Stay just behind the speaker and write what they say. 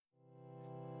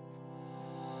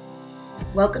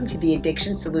Welcome to the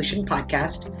Addiction Solution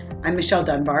Podcast. I'm Michelle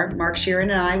Dunbar. Mark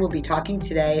Sheeran and I will be talking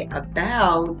today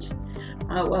about,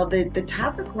 the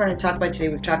topic we're going to talk about today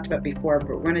we've talked about before, but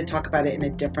we're going to talk about it in a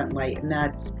different light, and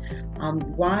that's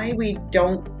why we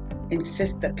don't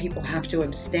insist that people have to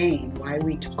abstain, why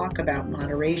we talk about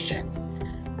moderation.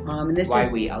 Why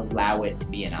we allow it to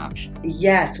be an option.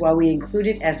 Yes, why we include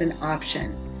it as an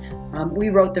option. We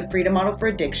wrote the Freedom Model for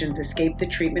Addictions, Escape the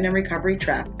Treatment and Recovery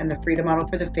Trap, and the Freedom Model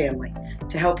for the Family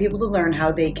to help people to learn how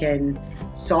they can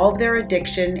solve their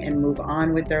addiction and move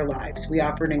on with their lives. We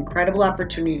offer an incredible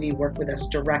opportunity to work with us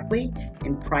directly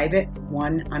in private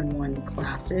one-on-one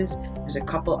classes. There's a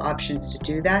couple options to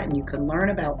do that, and you can learn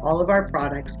about all of our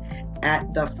products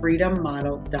at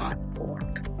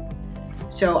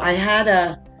thefreedommodel.org. So I had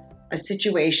a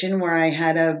situation where I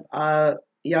had a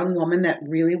young woman that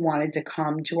really wanted to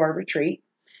come to our retreat,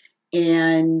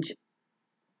 and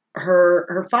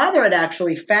her father had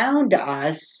actually found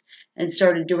us and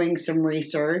started doing some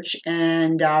research,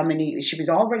 and she was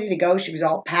all ready to go. She was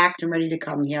all packed and ready to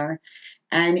come here,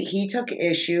 and he took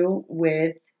issue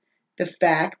with the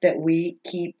fact that we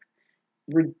keep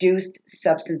reduced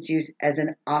substance use as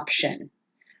an option,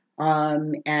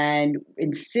 and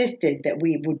insisted that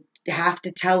we would have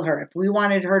to tell her if we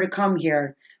wanted her to come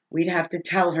here, we'd have to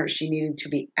tell her she needed to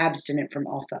be abstinent from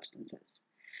all substances.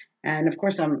 And of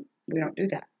course, we don't do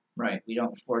that. Right. We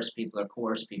don't force people or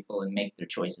coerce people and make their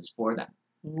choices for them.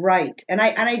 Right. And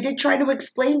I did try to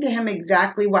explain to him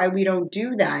exactly why we don't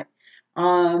do that.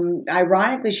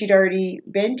 Ironically, she'd already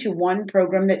been to one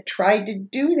program that tried to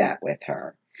do that with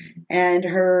her. And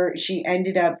she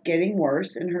ended up getting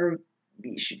worse, and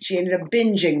she ended up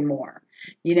binging more.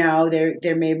 You know,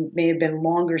 there may have been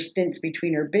longer stints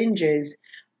between her binges,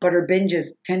 but her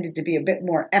binges tended to be a bit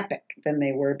more epic than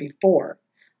they were before.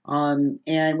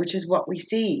 And which is what we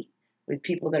see with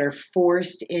people that are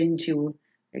forced into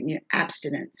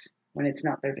abstinence when it's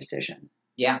not their decision.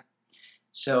 Yeah.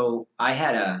 So I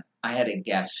had a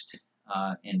guest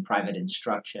in private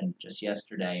instruction just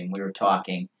yesterday, and we were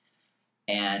talking,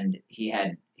 and he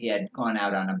had gone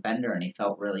out on a bender, and he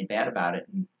felt really bad about it.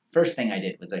 And first thing I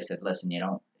did was I said, listen,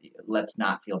 let's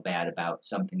not feel bad about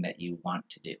something that you want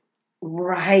to do.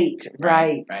 Right.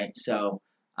 So,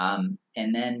 and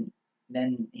then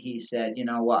he said,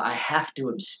 well, I have to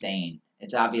abstain.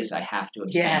 It's obvious I have to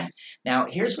abstain. Yes. Now,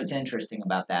 here's what's interesting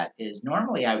about that is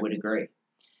normally I would agree,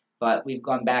 but we've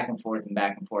gone back and forth and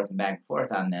back and forth and back and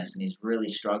forth on this, and he's really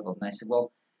struggled. And I said,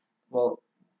 well,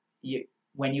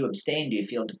 when you abstain, do you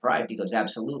feel deprived? He goes,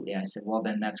 absolutely. I said, well,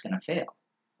 then that's going to fail.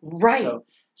 Right.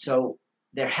 So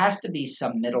there has to be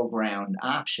some middle ground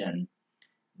option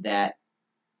that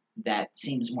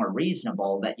seems more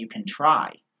reasonable that you can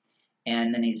try.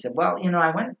 And then he said, well,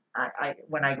 when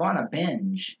I go on a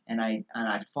binge and I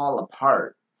fall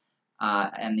apart,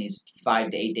 and these 5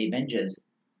 to 8 day binges,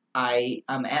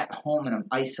 I'm at home and I'm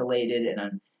isolated,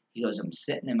 and he goes, I'm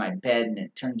sitting in my bed and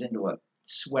it turns into a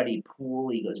sweaty pool.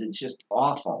 He goes, it's just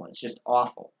awful. It's just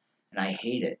awful. And I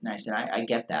hate it. And I said, I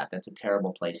get that. That's a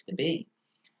terrible place to be.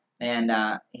 And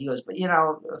he goes, but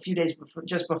a few days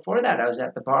before that, I was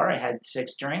at the bar. I had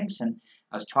 6 drinks, and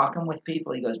I was talking with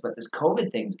people. He goes, but this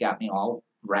COVID thing's got me all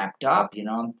wrapped up,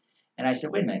 And I said,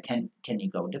 wait a minute, can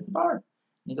you go to the bar? And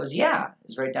he goes, yeah,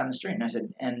 it's right down the street. And I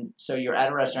said, and so you're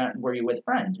at a restaurant, were you with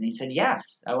friends? And he said,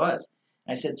 yes, I was.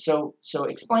 And I said, so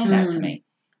explain that to me.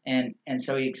 And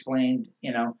so he explained,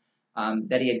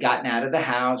 that he had gotten out of the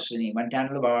house and he went down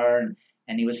to the bar and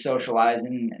he was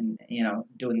socializing and,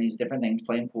 doing these different things,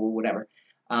 playing pool, whatever,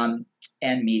 and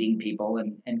meeting people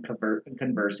and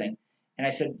conversing. And I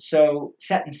said, so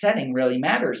set and setting really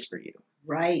matters for you.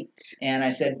 Right. And I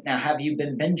said, now, have you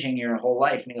been binging your whole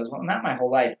life? And he goes, well, not my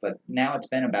whole life, but now it's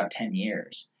been about 10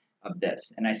 years of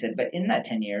this. And I said, but in that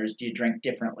 10 years, do you drink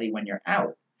differently when you're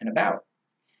out and about?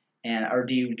 Or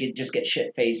do you just get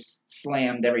shit-faced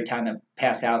slammed every time I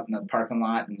pass out in the parking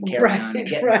lot and carry on and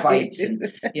get in fights?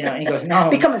 And, and he goes,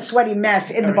 no. Become a sweaty mess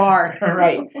in the bar.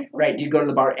 Right. Do you go to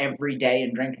the bar every day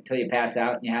and drink until you pass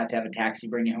out and you have to have a taxi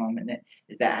bring you home? And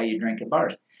is that how you drink at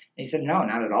bars? And he said, no,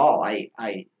 not at all.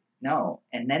 No.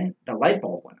 And then the light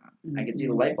bulb went on. Mm-hmm. I could see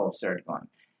the light bulb started going.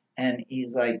 And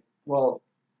he's like, well,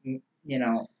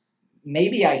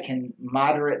 maybe I can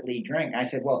moderately drink. I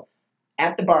said, well,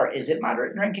 at the bar, is it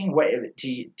moderate drinking? What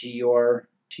to your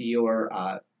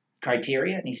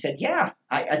criteria? And he said, yeah,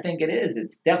 I think it is.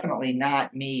 It's definitely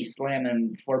not me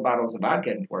slamming 4 bottles of vodka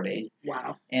in 4 days.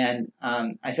 Wow. And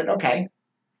I said, okay.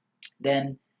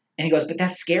 And he goes, but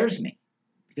that scares me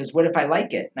because what if I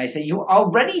like it? And I say, you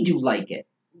already do like it.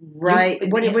 Right.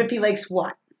 What if he likes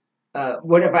what?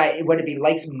 what if he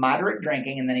likes moderate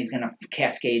drinking and then he's going to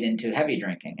cascade into heavy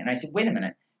drinking? And I said, wait a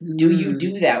minute, do you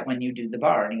do that when you do the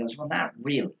bar? And he goes, well, not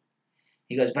really.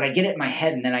 He goes, but I get it in my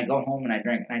head and then I go home and I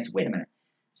drink. And I said, wait a minute.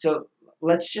 So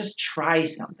let's just try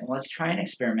something. Let's try an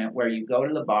experiment where you go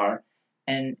to the bar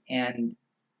and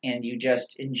you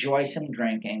just enjoy some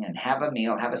drinking and have a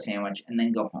meal, have a sandwich, and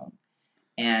then go home.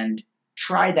 And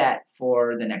try that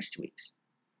for the next 2 weeks.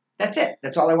 That's it.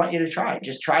 That's all I want you to try.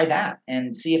 Just try that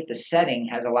and see if the setting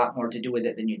has a lot more to do with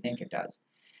it than you think it does.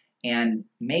 And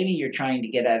maybe you're trying to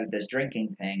get out of this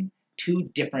drinking thing two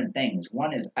different things.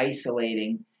 One is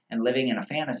isolating and living in a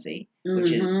fantasy,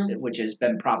 which has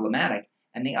been problematic,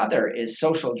 and the other is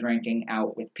social drinking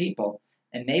out with people.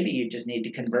 And maybe you just need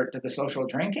to convert to the social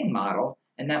drinking model,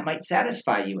 and that might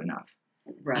satisfy you enough.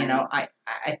 Right.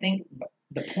 I think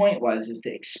the point is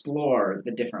to explore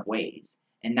the different ways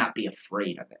and not be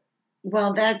afraid of it.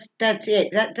 Well, that's it.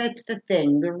 That's the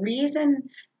thing. The reason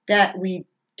that we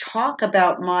talk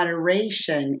about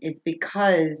moderation is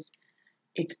because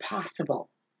it's possible.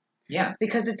 Yeah. It's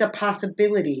because it's a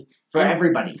possibility for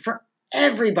everybody. For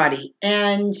everybody.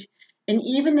 And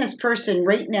even this person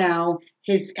right now,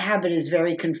 his habit is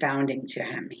very confounding to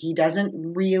him. He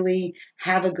doesn't really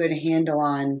have a good handle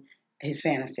on his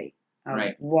fantasy.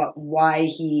 Right. Why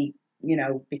he,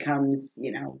 becomes,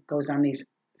 goes on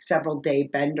these several day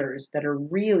benders that are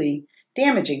really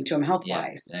damaging to him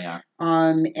health-wise. Yeah, they are.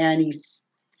 And he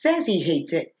says he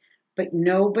hates it, but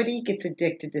nobody gets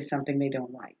addicted to something they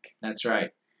don't like. That's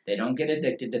right. They don't get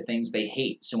addicted to things they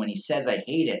hate. So when he says, I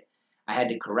hate it, I had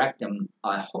to correct him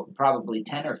probably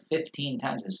 10 or 15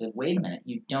 times. I said, wait a minute,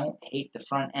 you don't hate the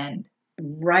front end.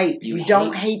 Right. You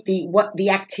don't hate the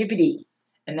activity.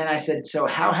 And then I said, so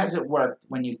how has it worked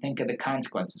when you think of the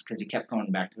consequences? Because he kept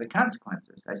going back to the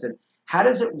consequences. I said, how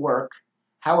does it work?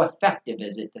 How effective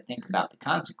is it to think about the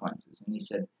consequences? And he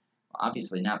said, well,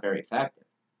 obviously not very effective.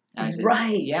 And I said,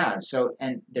 right. Yeah. So,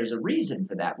 and there's a reason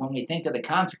for that. When we think of the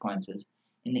consequences,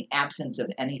 in the absence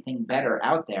of anything better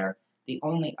out there, the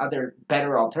only other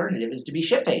better alternative is to be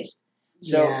shit-faced.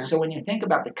 So when you think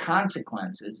about the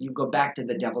consequences, you go back to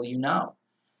the devil you know.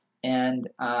 And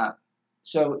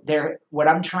so what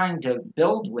I'm trying to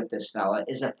build with this fella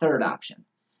is a third option.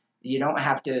 You don't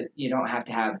have to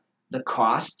have the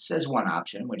costs as one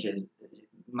option, which is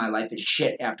my life is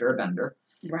shit after a bender.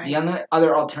 Right. The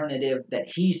other alternative that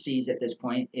he sees at this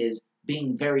point is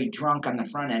being very drunk on the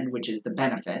front end, which is the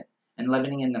benefit, and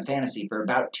living in the fantasy for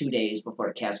about 2 days before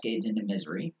it cascades into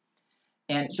misery.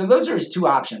 And so those are his two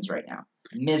options right now.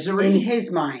 Misery. In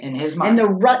his mind. And the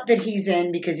rut that he's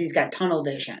in because he's got tunnel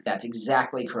vision. That's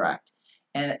exactly correct.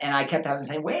 And I kept having to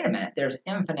say, wait a minute, there's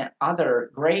infinite other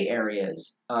gray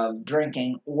areas of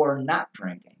drinking or not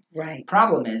drinking. Right.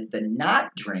 Problem is the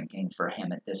not drinking for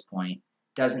him at this point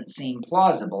doesn't seem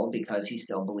plausible because he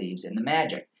still believes in the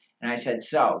magic. And I said,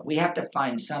 so we have to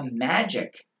find some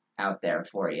magic out there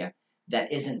for you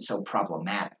that isn't so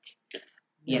problematic.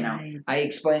 I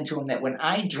explained to him that when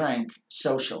I drink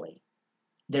socially,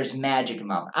 there's magic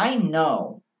involved. I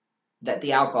know that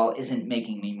the alcohol isn't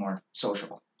making me more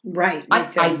sociable. Right.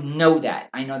 I know that.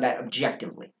 I know that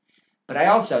objectively. But I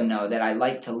also know that I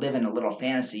like to live in a little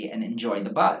fantasy and enjoy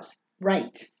the buzz.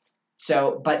 Right.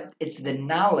 So, but it's the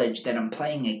knowledge that I'm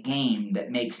playing a game that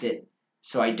makes it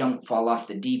so I don't fall off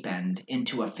the deep end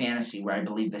into a fantasy where I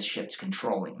believe this ship's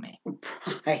controlling me.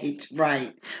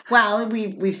 Right. Well,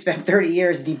 we've spent 30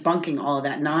 years debunking all of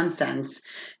that nonsense,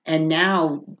 and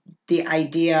now the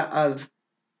idea of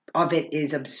it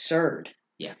is absurd.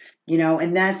 Yeah.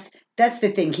 And that's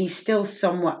the thing. He's still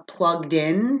somewhat plugged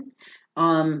in.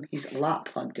 He's a lot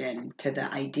plugged in to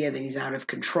the idea that he's out of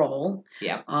control.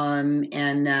 Yeah.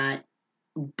 And that.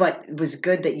 But it was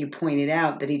good that you pointed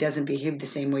out that he doesn't behave the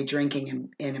same way drinking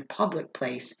in a public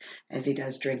place as he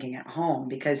does drinking at home.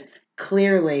 Because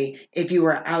clearly, if you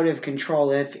were out of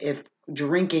control, if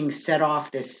drinking set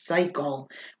off this cycle,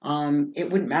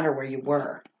 it wouldn't matter where you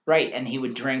were. Right, and he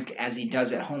would drink as he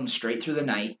does at home straight through the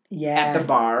night. Yeah. At the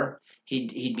bar.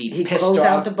 He'd be pissed off. He'd close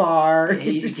out the bar.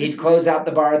 He'd close out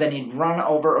the bar, then he'd run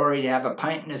over, or he'd have a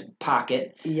pint in his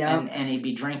pocket. Yeah. And he'd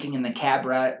be drinking in the cab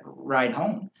ride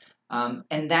home.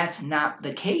 And that's not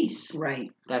the case.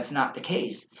 Right. That's not the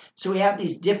case. So we have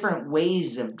these different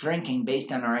ways of drinking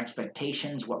based on our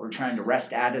expectations, what we're trying to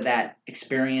wrest out of that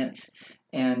experience.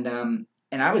 And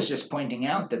I was just pointing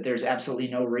out that there's absolutely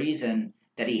no reason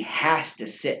that he has to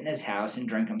sit in his house and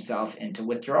drink himself into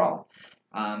withdrawal.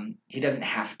 He doesn't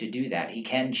have to do that. He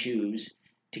can choose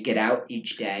to get out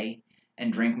each day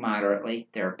and drink moderately.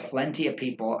 There are plenty of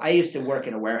people. I used to work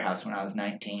at a warehouse when I was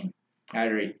 19.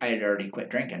 I had already quit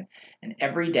drinking. And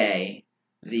every day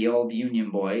the old union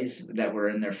boys that were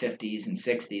in their 50s and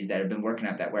 60s that had been working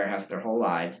at that warehouse their whole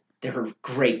lives. They were a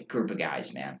great group of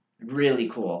guys, man. Really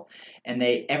cool. And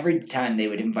they every time they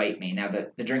would invite me. Now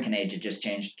the drinking age had just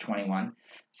changed to 21,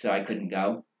 so I couldn't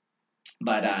go.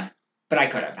 But I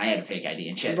could have. I had a fake ID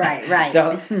and shit. Right.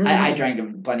 So I drank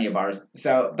in plenty of bars.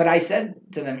 So, but I said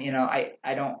to them,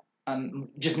 I don't. I'm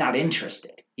just not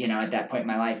interested. At that point in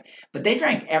my life. But they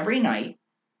drank every night,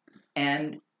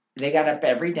 and they got up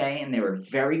every day, and they were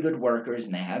very good workers,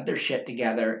 and they had their shit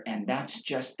together, and that's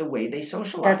just the way they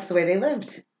socialized. That's the way they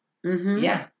lived. Mm-hmm.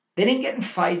 Yeah. They didn't get in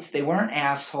fights. They weren't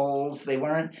assholes. They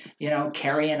weren't,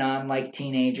 carrying on like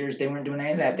teenagers. They weren't doing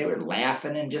any of that. They were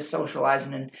laughing and just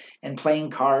socializing and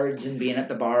playing cards and being at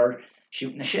the bar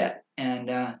shooting the shit.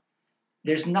 And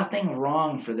there's nothing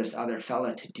wrong for this other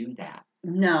fella to do that.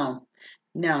 No.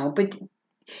 But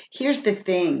here's the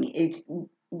thing. It's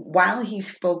while he's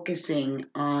focusing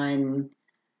on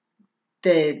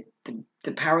the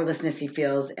powerlessness he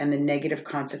feels and the negative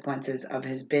consequences of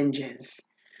his binges,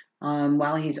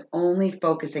 while he's only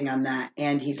focusing on that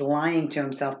and he's lying to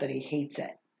himself that he hates it.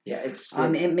 Yeah, it's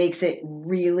it makes it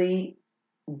really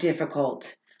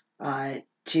difficult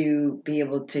to be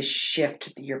able to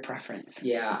shift your preference.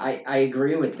 Yeah, I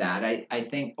agree with that. I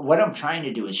think what I'm trying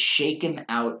to do is shake him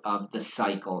out of the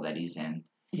cycle that he's in.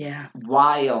 Yeah.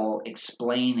 While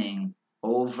explaining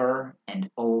over and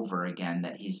over again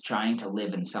that he's trying to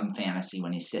live in some fantasy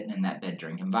when he's sitting in that bed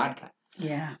drinking vodka.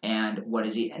 Yeah. And what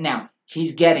is he now?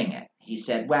 He's getting it. He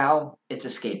said, "Well, it's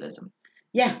escapism."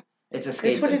 Yeah. It's escapism.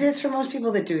 It's what it is for most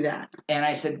people that do that. And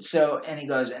I said, and he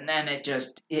goes, and then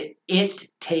it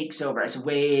takes over. I said,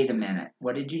 "Wait a minute.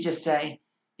 What did you just say?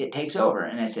 It takes over."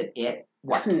 And I said, "It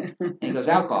what?" And he goes,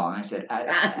 "Alcohol." And I said,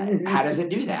 "How does it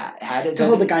do that? How does to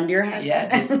hold the gun to your head?"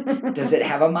 Yeah. Does it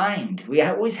have a mind? We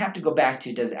always have to go back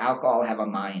to, does alcohol have a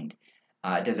mind?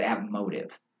 Does it have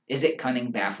motive? Is it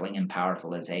cunning, baffling, and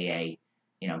powerful as AA,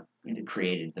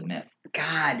 created the myth?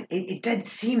 God, it did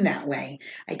seem that way.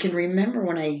 I can remember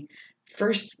when I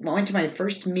first went to my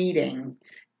first meeting,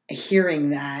 hearing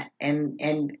that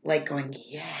and like going,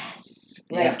 yes.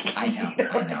 Like, yeah,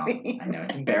 I know.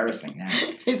 It's embarrassing now.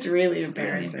 It's really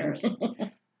embarrassing. Really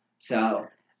embarrassing. So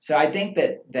I think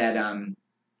that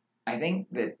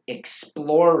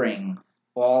exploring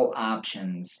all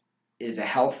options is a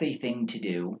healthy thing to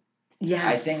do.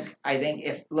 Yes. I think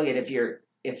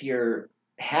if your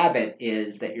habit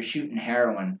is that you're shooting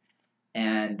heroin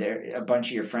and a bunch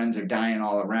of your friends are dying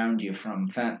all around you from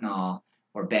fentanyl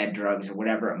or bad drugs or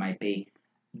whatever it might be,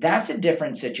 that's a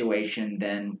different situation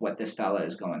than what this fella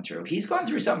is going through. He's going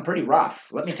through something pretty rough.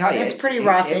 Let me tell you. It's pretty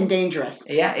rough and dangerous.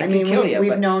 Yeah, it can kill you.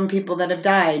 We've known people that have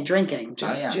died drinking.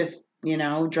 Just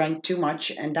drank too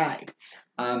much and died.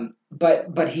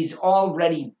 But he's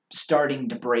already starting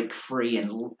to break free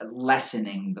and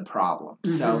lessening the problem.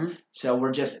 Mm-hmm. So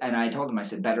we're just, and I told him, I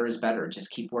said, better is better. Just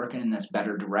keep working in this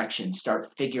better direction.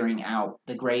 Start figuring out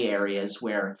the gray areas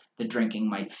where the drinking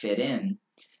might fit in.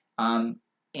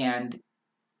 And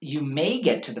you may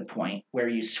get to the point where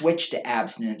you switch to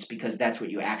abstinence because that's what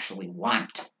you actually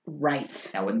want. Right.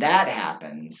 Now, when that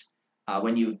happens,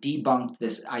 when you've debunked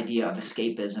this idea of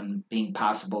escapism being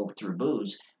possible through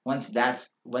booze,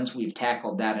 once we've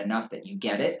tackled that enough that you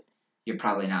get it, you're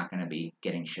probably not going to be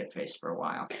getting shit-faced for a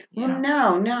while. Well,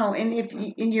 no, and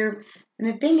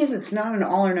the thing is, it's not an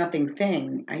all or nothing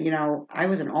thing. I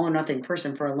was an all or nothing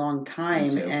person for a long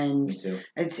time, and Me too.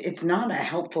 it's not a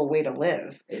helpful way to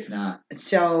live. It's not.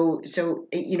 So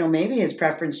maybe his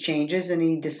preference changes, and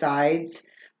he decides,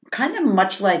 kind of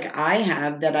much like I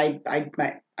have, that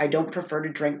I don't prefer to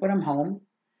drink when I'm home.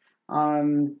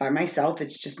 By myself.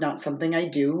 It's just not something I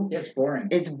do. It's boring.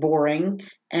 It's boring.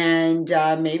 And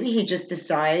maybe he just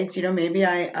decides, maybe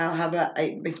I'll have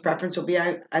his preference will be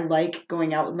I like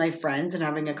going out with my friends and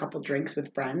having a couple drinks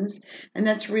with friends. And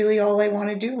that's really all I want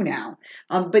to do now.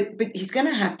 But he's going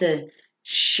to have to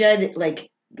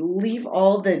leave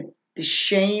all the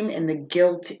shame and the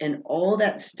guilt and all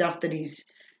that stuff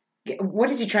what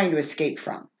is he trying to escape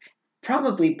from?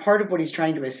 Probably part of what he's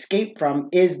trying to escape from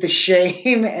is the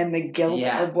shame and the guilt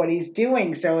of what he's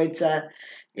doing. So it's a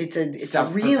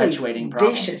really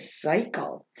vicious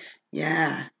cycle.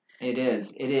 Yeah. It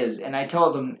is. And I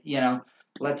told him,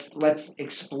 let's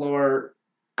explore.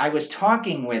 I was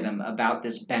talking with him about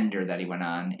this bender that he went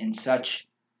on in such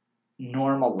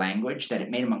normal language that it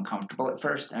made him uncomfortable at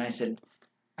first. And I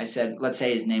said, let's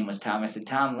say his name was Tom. I said,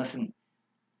 Tom, listen,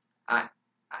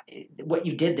 what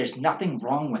you did, there's nothing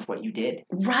wrong with what you did.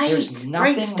 Right. There's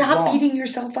nothing right. Stop beating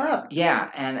yourself up. Yeah.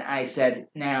 And I said,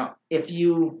 now, if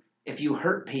you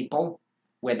hurt people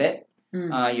with it,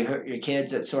 You hurt your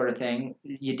kids, that sort of thing.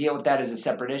 You deal with that as a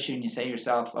separate issue, and you say to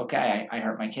yourself, okay, I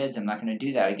hurt my kids. I'm not going to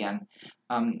do that again.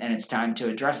 And it's time to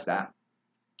address that.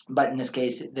 But in this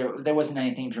case, there wasn't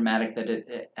anything dramatic that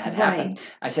it had happened.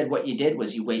 Right. I said what you did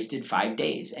was you wasted 5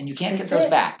 days, and you can't That's get those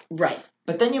it. back. Right.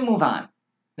 But then you move on.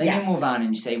 Then Yes. you move on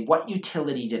and you say, what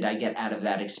utility did I get out of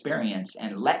that experience?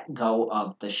 And let go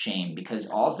of the shame, because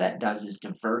all that does is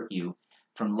divert you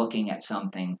from looking at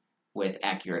something with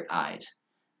accurate eyes.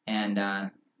 And,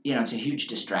 it's a huge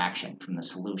distraction from the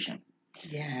solution.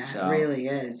 Yeah, So- it really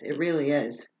is. It really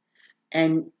is.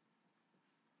 And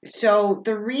so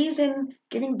the reason,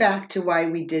 getting back to why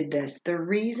we did this, the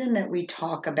reason that we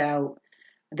talk about,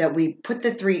 that we put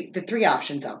the three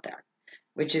options out there,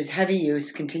 which is heavy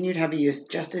use, continued heavy use,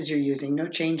 just as you're using, no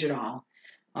change at all.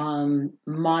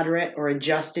 Moderate or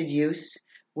adjusted use,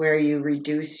 where you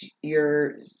reduce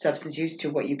your substance use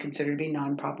to what you consider to be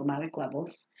non-problematic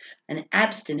levels. And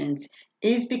abstinence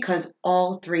is because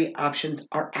all three options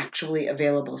are actually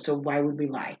available. So why would we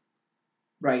lie?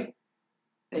 Right.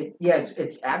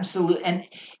 It's absolute.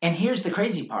 And here's the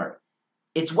crazy part.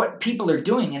 It's what people are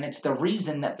doing, and it's the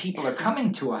reason that people are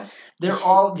coming to us. They're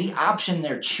all the option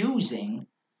they're choosing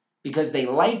because they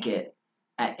like it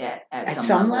at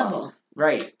some level.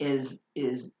 Right, is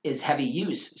heavy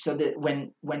use. So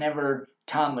that whenever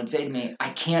Tom would say to me, I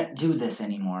can't do this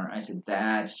anymore, I said,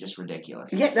 that's just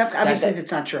ridiculous. Yeah, obviously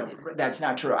that's not true. That's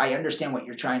not true. I understand what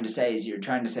you're trying to say is you're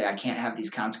trying to say I can't have these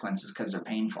consequences because they're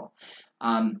painful.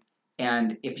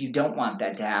 And if you don't want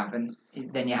that to happen,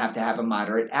 then you have to have a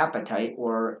moderate appetite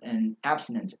or an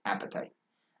abstinence appetite.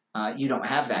 You don't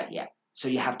have that yet. So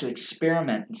you have to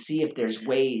experiment and see if there's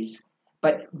ways.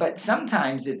 But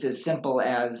sometimes it's as simple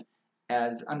as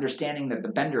understanding that the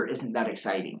bender isn't that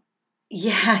exciting.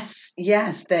 Yes,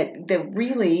 that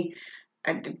really.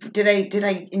 Did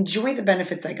I enjoy the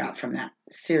benefits I got from that?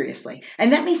 Seriously,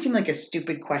 and that may seem like a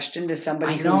stupid question to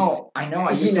somebody. I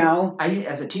know.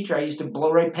 As a teacher, I used to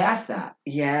blow right past that.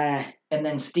 Yeah. And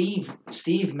then Steve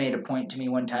made a point to me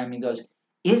one time. He goes,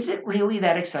 "Is it really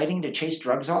that exciting to chase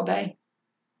drugs all day?"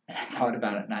 And I thought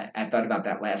about it, and I thought about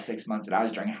that last 6 months that I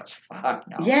was drinking. I was, fuck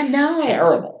no. Yeah, no. It's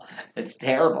terrible. It's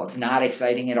terrible. It's not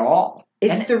exciting at all.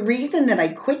 It's the reason that I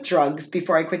quit drugs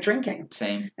before I quit drinking.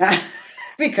 Same.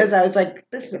 Because I was like,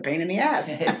 this is a pain in the ass.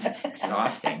 It's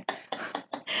exhausting.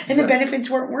 And the benefits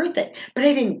weren't worth it. But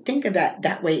I didn't think of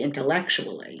that way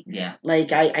intellectually. Yeah.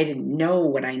 Like, I didn't know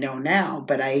what I know now,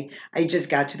 but I just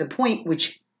got to the point,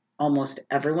 which almost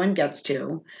everyone gets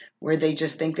to, where they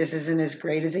just think this isn't as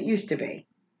great as it used to be.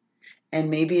 And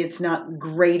maybe it's not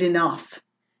great enough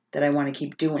that I want to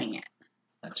keep doing it.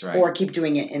 That's right. Or keep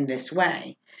doing it in this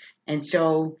way. And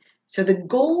so the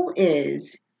goal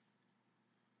is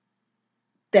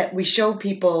that we show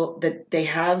people that they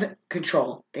have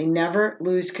control. They never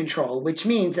lose control, which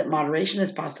means that moderation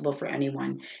is possible for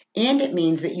anyone. And it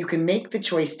means that you can make the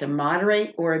choice to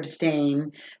moderate or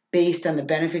abstain based on the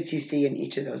benefits you see in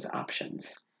each of those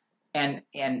options. And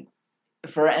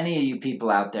for any of you people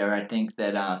out there, I think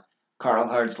that Carl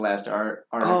Hart's last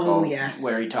article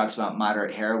where he talks about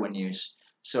moderate heroin use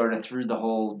sort of threw the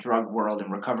whole drug world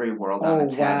and recovery world on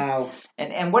its head.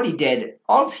 And what he did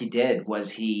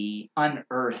was he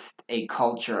unearthed a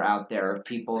culture out there of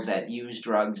people that use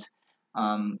drugs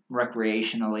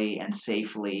recreationally and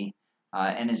safely.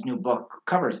 And his new book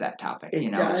covers that topic.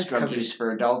 It's drug use for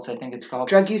adults, I think it's called.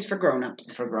 Drug use for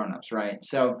grown-ups. For grown-ups, right.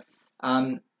 So,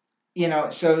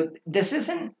 so this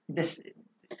isn't this.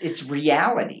 It's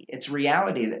reality. It's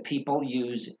reality that people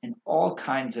use in all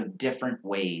kinds of different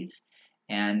ways.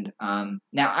 And now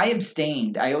I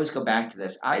abstained. I always go back to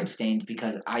this. I abstained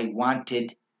because I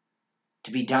wanted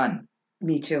to be done.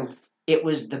 Me too. It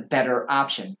was the better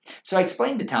option. So I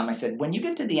explained to Tom, I said, when you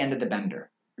get to the end of the bender,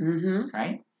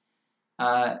 right?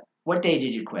 What day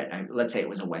did you quit? Let's say it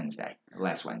was a Wednesday,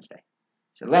 last Wednesday.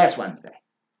 I said, last Wednesday.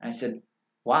 I said,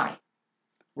 why?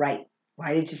 Right.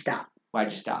 Why did you stop?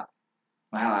 Why'd you stop?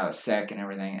 Well, I was sick and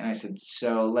everything. And I said,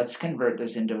 so let's convert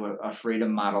this into a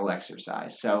freedom model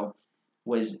exercise. So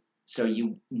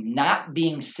you not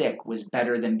being sick was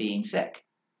better than being sick,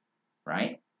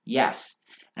 right? Yes.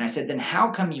 And I said, then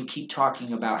how come you keep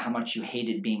talking about how much you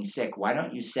hated being sick? Why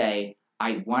don't you say,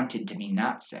 I wanted to be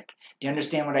not sick? Do you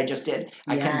understand what I just did?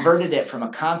 I converted it from a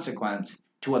consequence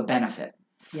to a benefit.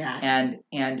 Yes.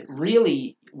 And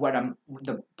really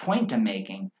the point I'm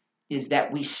making is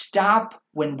that we stop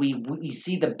when we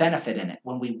see the benefit in it,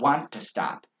 when we want to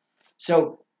stop.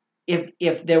 So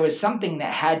if there was something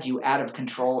that had you out of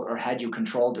control or had you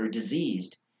controlled or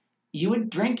diseased, you would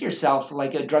drink yourself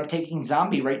like a drug-taking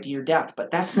zombie right to your death.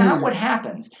 But that's not what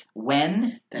happens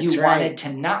when you wanted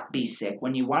to not be sick,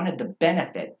 when you wanted the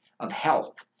benefit of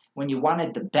health, when you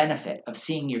wanted the benefit of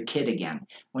seeing your kid again,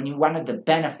 when you wanted the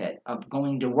benefit of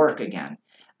going to work again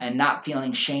and not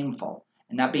feeling shameful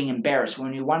and not being embarrassed,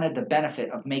 when you wanted the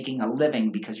benefit of making a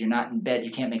living because you're not in bed,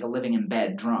 you can't make a living in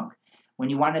bed drunk, when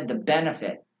you wanted the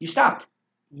benefit, you stopped.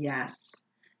 Yes.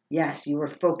 Yes, you were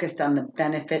focused on the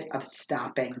benefit of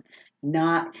stopping.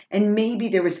 Not, and maybe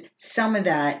there was some of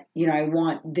that, I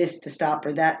want this to stop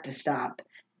or that to stop,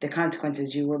 the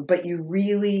consequences but you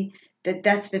really,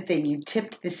 that's the thing, you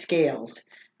tipped the scales.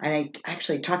 And I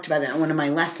actually talked about that in one of my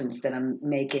lessons that I'm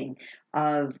making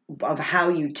of how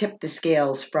you tip the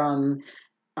scales from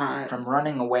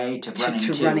running away to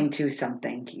running to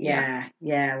something. Yeah.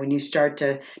 When you start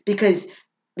to, because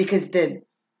the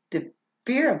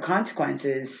fear of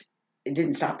consequences, it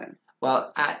didn't stop him.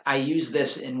 Well, I use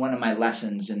this in one of my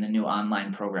lessons in the new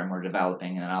online program we're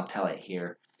developing, and I'll tell it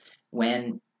here.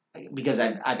 Because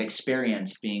I've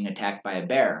experienced being attacked by a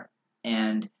bear,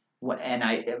 and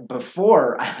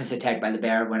before I was attacked by the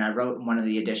bear, when I wrote in one of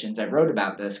the editions, I wrote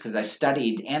about this because I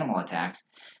studied animal attacks,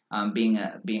 being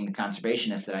a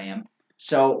conservationist that I am.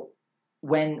 So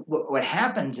what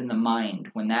happens in the mind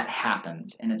when that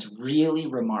happens, and it's really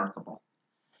remarkable.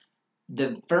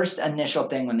 The first initial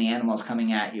thing when the animal is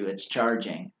coming at you, it's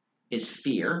charging, is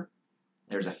fear.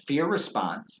 There's a fear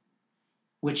response,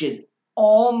 which is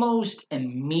almost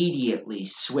immediately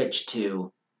switched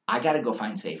to, I got to go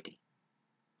find safety.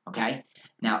 Okay?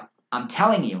 Now, I'm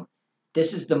telling you,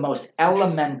 this is the most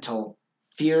elemental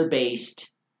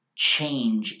fear-based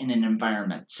change in an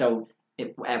environment. So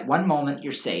at one moment,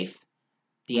 you're safe.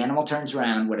 The animal turns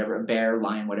around, whatever, a bear,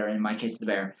 lion, whatever, in my case, the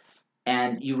bear,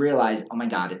 and you realize, oh my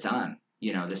God, it's on.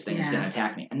 This thing is going to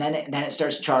attack me. And then it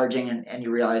starts charging, and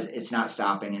you realize it's not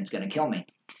stopping, it's going to kill me.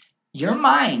 Your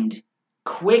mind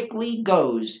quickly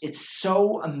goes, it's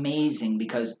so amazing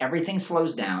because everything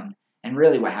slows down, and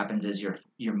really what happens is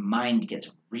your mind gets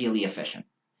really efficient.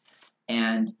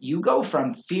 And you go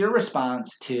from fear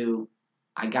response to,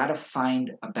 I got to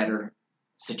find a better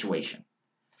situation.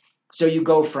 So you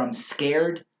go from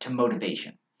scared to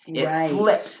motivation. It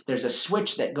flips. There's a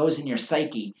switch that goes in your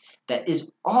psyche that is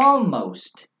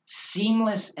almost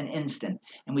seamless and instant.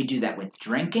 And we do that with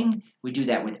drinking. We do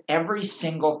that with every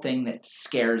single thing that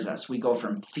scares us. We go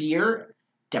from fear,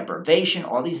 deprivation,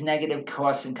 all these negative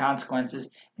costs and consequences.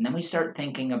 And then we start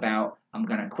thinking about, I'm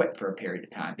going to quit for a period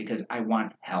of time because I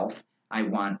want health. I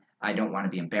don't want to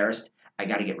be embarrassed. I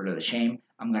got to get rid of the shame.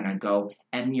 I'm going to go.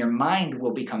 And your mind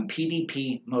will become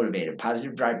PDP motivated,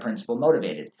 positive drive principle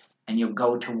motivated. And you'll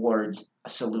go towards a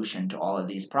solution to all of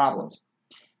these problems.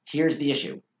 Here's the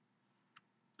issue.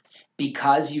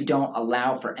 Because you don't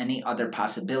allow for any other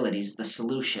possibilities, the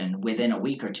solution within a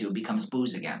week or two becomes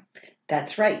booze again.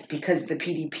 That's right, because the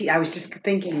PDP, I was just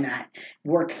thinking that,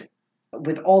 works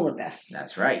with all of this.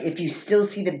 That's right. If you still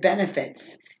see the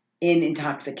benefits in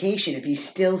intoxication, if you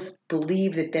still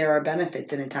believe that there are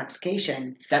benefits in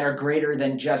intoxication that are greater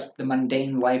than just the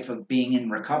mundane life of being in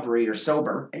recovery or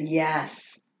sober.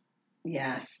 Yes,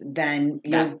 then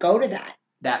you'll go to that.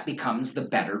 That becomes the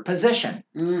better position.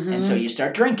 Mm-hmm. And so you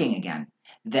start drinking again.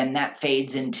 Then that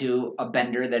fades into a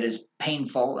bender that is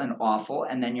painful and awful,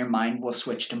 and then your mind will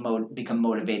switch to become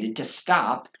motivated to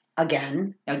stop.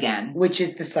 Again. Which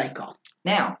is the cycle.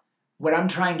 Now, what I'm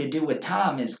trying to do with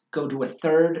Tom is go to a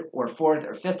third or fourth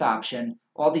or fifth option,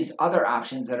 all these other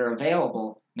options that are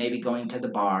available, maybe going to the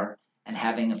bar and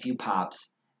having a few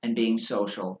pops and being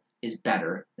social is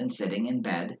better than sitting in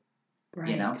bed.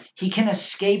 Right. He can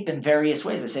escape in various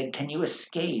ways. I said, can you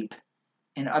escape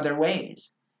in other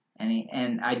ways?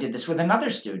 And I did this with another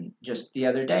student just the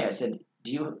other day. I said,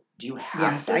 do you have to?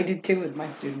 Yes, I did too with my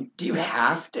student. Do you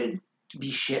have to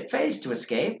be shit-faced to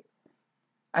escape?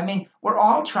 I mean, we're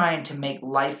all trying to make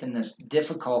life in this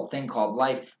difficult thing called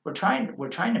life. We're trying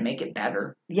to make it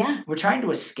better. Yeah. We're trying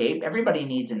to escape. Everybody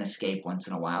needs an escape once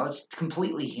in a while. It's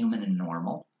completely human and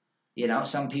normal.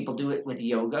 Some people do it with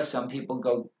yoga. Some people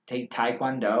go take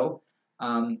Taekwondo.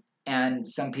 And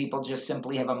some people just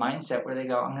simply have a mindset where they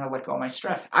go, I'm going to let go of my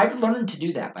stress. I've learned to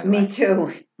do that, by the way. Me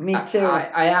too.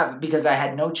 I have, because I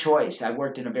had no choice. We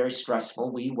work in a very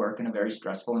stressful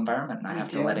environment, and I have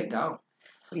to let it go.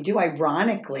 We do.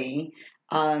 Ironically,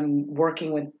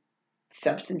 working with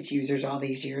substance users all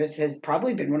these years has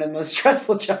probably been one of the most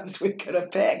stressful jobs we could have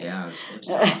picked. Yeah, it was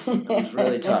tough. It was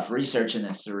really tough. Research in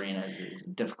this arena is a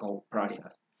difficult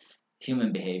process.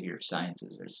 Human behavior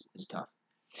sciences is tough.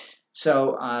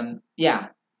 So, yeah.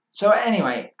 So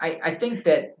anyway, I think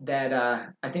that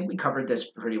I think we covered this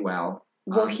pretty well.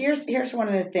 Well, here's one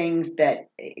of the things that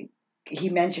he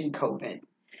mentioned: COVID,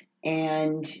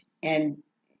 and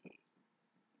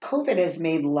COVID has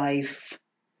made life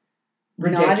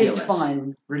not as Ridiculous.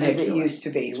 fun as it used to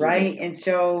be, It's right? ridiculous. And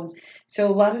so a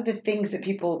lot of the things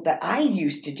that I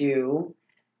used to do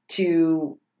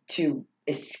to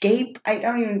escape,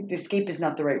 escape is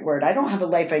not the right word. I don't have a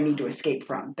life I need to escape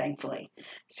from, thankfully.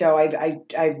 So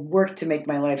I've worked to make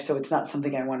my life so it's not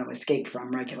something I want to escape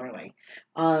from regularly.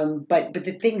 But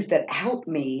the things that help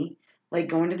me, like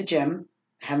going to the gym,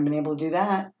 haven't been able to do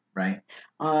that. Right.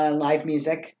 Live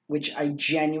music, which I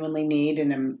genuinely need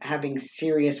and am having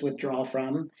serious withdrawal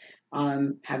from.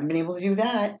 Haven't been able to do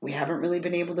that. We haven't really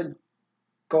been able to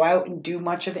go out and do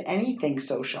much of anything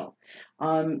social.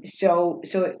 So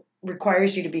it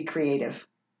requires you to be creative.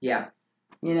 Yeah.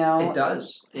 You know? It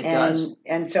does. It does.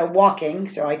 And so walking,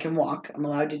 so I can walk. I'm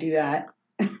allowed to do that.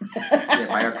 Yeah,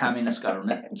 by our communist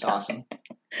government. It's awesome.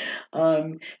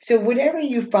 So whatever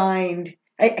you find,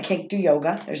 I can't do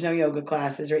yoga. There's no yoga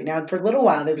classes right now. For a little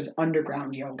while there was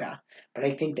underground yoga, but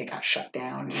I think they got shut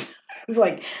down. It was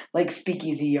like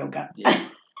speakeasy yoga. Yeah.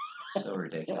 So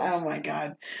ridiculous. Oh my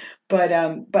God. But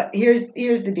here's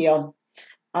the deal.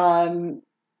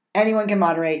 Anyone can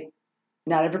moderate.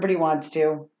 Not everybody wants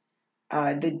to.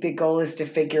 The goal is to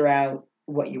figure out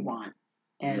what you want.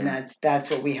 And that's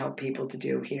what we help people to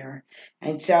do here.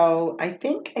 And so I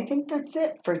think that's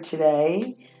it for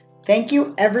today. Thank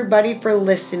you everybody for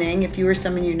listening. If you or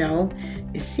someone you know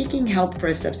is seeking help for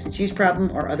a substance use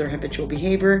problem or other habitual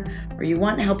behavior, or you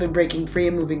want help in breaking free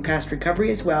and moving past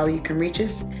recovery as well, you can reach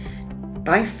us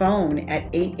by phone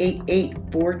at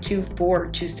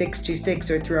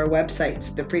 888-424-2626 or through our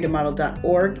websites,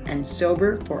 thefreedommodel.org and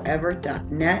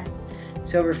soberforever.net.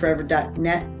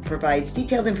 Soberforever.net provides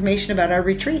detailed information about our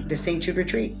retreat, the St. Jude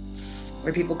Retreat,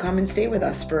 where people come and stay with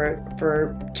us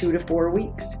for 2 to 4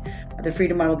 weeks.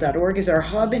 Thefreedommodel.org is our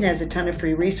hub and has a ton of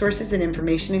free resources and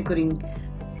information, including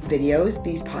videos,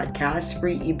 these podcasts,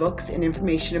 free ebooks, and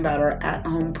information about our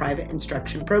at-home private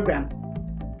instruction program.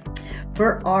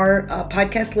 For our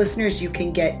podcast listeners, you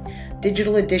can get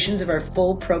digital editions of our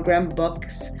full program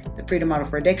books, The Freedom Model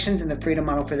for Addictions and The Freedom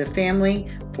Model for the Family,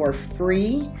 for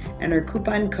free. And our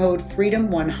coupon code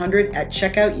FREEDOM100 at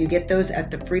checkout. You get those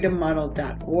at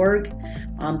thefreedommodel.org.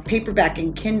 Paperback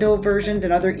and Kindle versions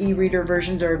and other e-reader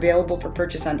versions are available for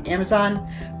purchase on Amazon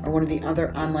or one of the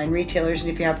other online retailers. And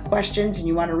if you have questions and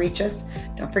you want to reach us,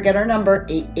 don't forget our number,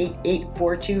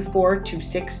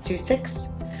 888-424-2626.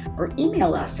 Or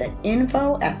email us at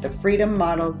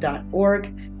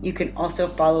info@thefreedommodel.org. You can also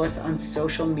follow us on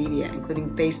social media,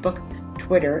 including Facebook,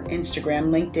 Twitter,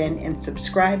 Instagram, LinkedIn, and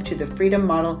subscribe to the Freedom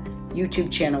Model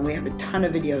YouTube channel. We have a ton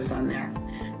of videos on there.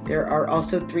 There are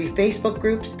also 3 Facebook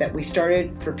groups that we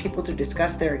started for people to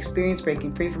discuss their experience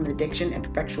breaking free from addiction and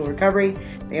perpetual recovery.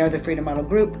 They are the Freedom Model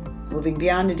Group, Moving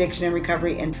Beyond Addiction and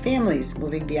Recovery, and Families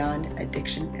Moving Beyond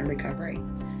Addiction and Recovery.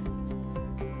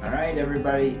 All right,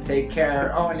 everybody, take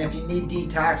care. Oh, and if you need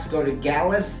detox, go to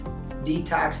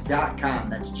gallusdetox.com.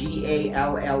 That's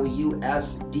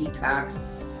GALLUS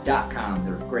detox.com.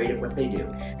 They're great at what they do.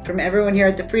 From everyone here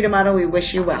at the Freedom Model, we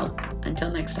wish you well. Until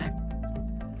next time.